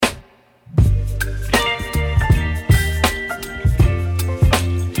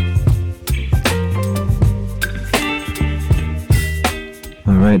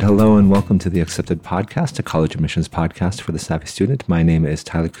right, hello and welcome to the Accepted Podcast, a college admissions podcast for the savvy student. My name is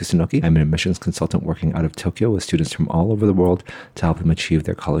Tyler Kusunoki. I'm an admissions consultant working out of Tokyo with students from all over the world to help them achieve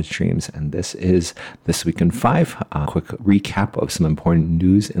their college dreams. And this is This Week in 5, a quick recap of some important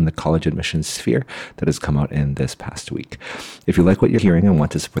news in the college admissions sphere that has come out in this past week. If you like what you're hearing and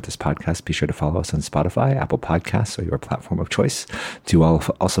want to support this podcast, be sure to follow us on Spotify, Apple Podcasts, or your platform of choice. Do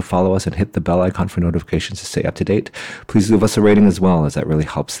also follow us and hit the bell icon for notifications to stay up to date. Please leave us a rating as well, as that really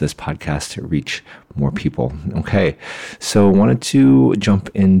helps this podcast reach more people. Okay, so I wanted to jump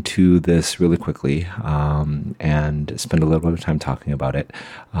into this really quickly and spend a little bit of time talking about it.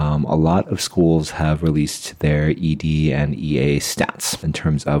 A lot of schools have released their ED and EA stats in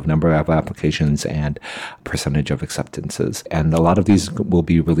terms of number of applications and percentage of acceptances. And a lot of these will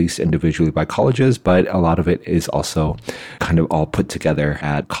be released individually by colleges, but a lot of it is also kind of all put together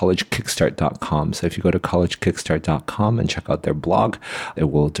at collegekickstart.com. So if you go to collegekickstart.com and check out their blog, it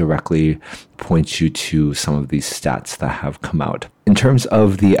will directly point you to some of these stats that have come out. In terms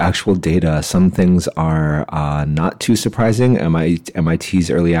of the actual data, some things are not too surprising.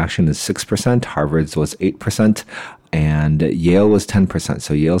 MIT's early action is 6%, Harvard's was 8%, and Yale was 10%.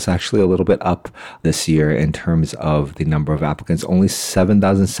 So Yale's actually a little bit up this year in terms of the number of applicants. Only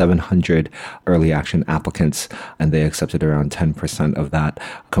 7,700 early action applicants, and they accepted around 10% of that,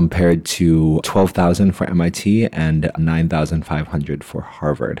 compared to 12,000 for MIT and 9,500 for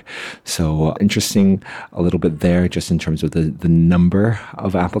Harvard. So interesting a little bit there, just in terms of the number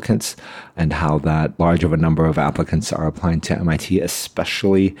of applicants and how that large of a number of applicants are applying to MIT,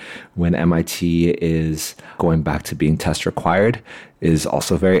 especially when MIT is going back to being test required, is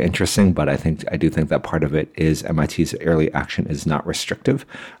also very interesting. But I do think that part of it is MIT's early action is not restrictive.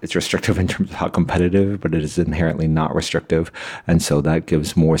 It's restrictive in terms of how competitive, but it is inherently not restrictive. And so that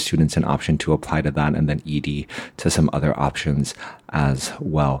gives more students an option to apply to that, and then ED to some other options as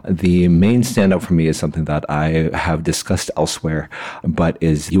well. The main standout for me is something that I have discussed elsewhere, but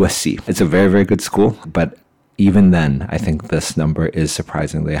is USC. It's a very, very good school, but even then, I think this number is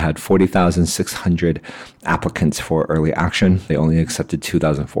surprising. They had 40,600 applicants for early action. They only accepted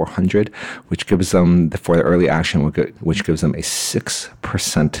 2,400, which gives them, for the early action, which gives them a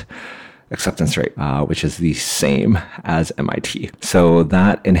 6% acceptance rate, which is the same as MIT. So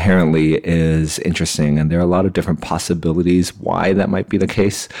that inherently is interesting. And there are a lot of different possibilities why that might be the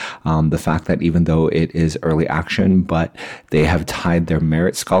case. The fact that even though it is early action, but they have tied their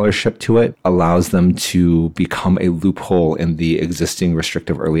merit scholarship to it, allows them to become a loophole in the existing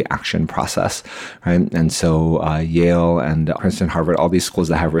restrictive early action process, right? And so Yale and Princeton, Harvard, all these schools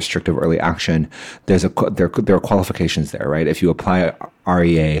that have restrictive early action, there are qualifications there, right? If you apply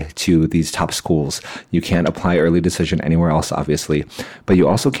REA to these top schools, you can't apply early decision anywhere else, obviously, but you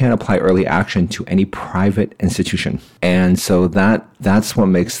also can't apply early action to any private institution. And so that's what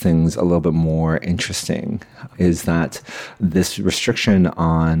makes things a little bit more interesting, is that this restriction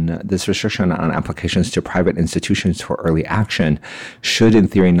on applications to private institutions for early action should, in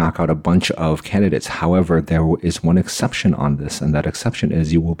theory, knock out a bunch of candidates. However, there is one exception on this, and that exception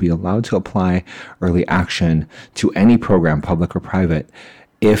is you will be allowed to apply early action to any program, public or private,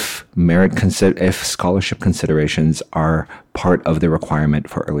 if scholarship considerations are part of the requirement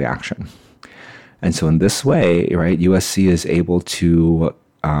for early action. And so in this way, right, USC is able to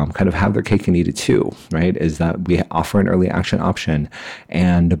kind of have their cake and eat it too, right? Is that we offer an early action option.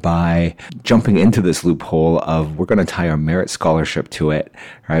 And by jumping into this loophole of we're going to tie our merit scholarship to it,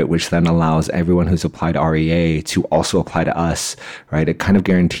 right? Which then allows everyone who's applied REA to also apply to us, right? It kind of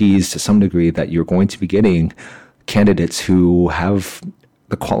guarantees to some degree that you're going to be getting candidates who have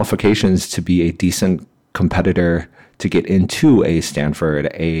the qualifications to be a decent competitor to get into a Stanford,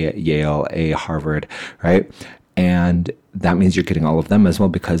 a Yale, a Harvard, right? And that means you're getting all of them as well,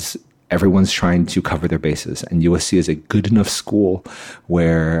 because everyone's trying to cover their bases. And USC is a good enough school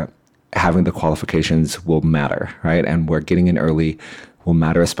where having the qualifications will matter, right? And where getting in early will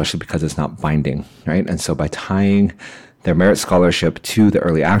matter, especially because it's not binding, right? And so by tying their merit scholarship to the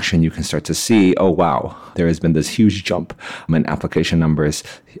early action, you can start to see, oh, wow, there has been this huge jump in application numbers.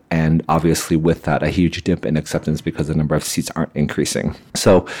 And obviously with that, a huge dip in acceptance because the number of seats aren't increasing.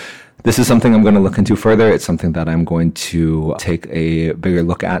 So this is something I'm going to look into further. It's something that I'm going to take a bigger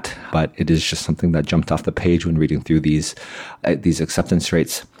look at, but it is just something that jumped off the page when reading through these acceptance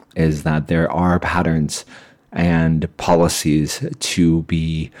rates, is that there are patterns and policies to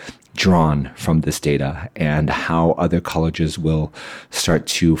be drawn from this data, and how other colleges will start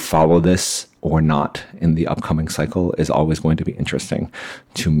to follow this or not in the upcoming cycle is always going to be interesting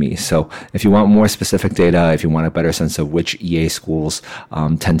to me. So if you want more specific data, if you want a better sense of which EA schools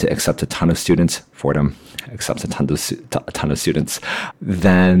tend to accept a ton of students, Fordham, accepts a ton of students,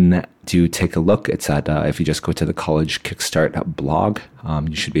 then do take a look. It's at, if you just go to the College Kickstart blog,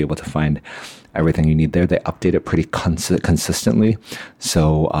 you should be able to find everything you need there. They update it pretty consistently.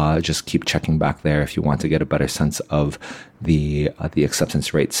 So just keep checking back there if you want to get a better sense of the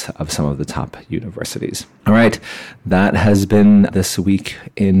acceptance rates of some of the top universities. All right, that has been This Week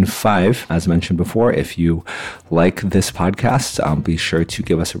in 5. As mentioned before, if you like this podcast, be sure to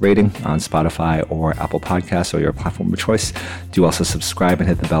give us a rating on Spotify or Apple Podcasts or your platform of choice. Do also subscribe and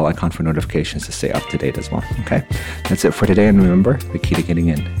hit the bell icon for notifications to stay up to date as well. Okay, that's it for today. And remember, the key to getting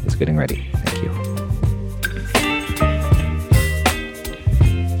in is getting ready. Thank you.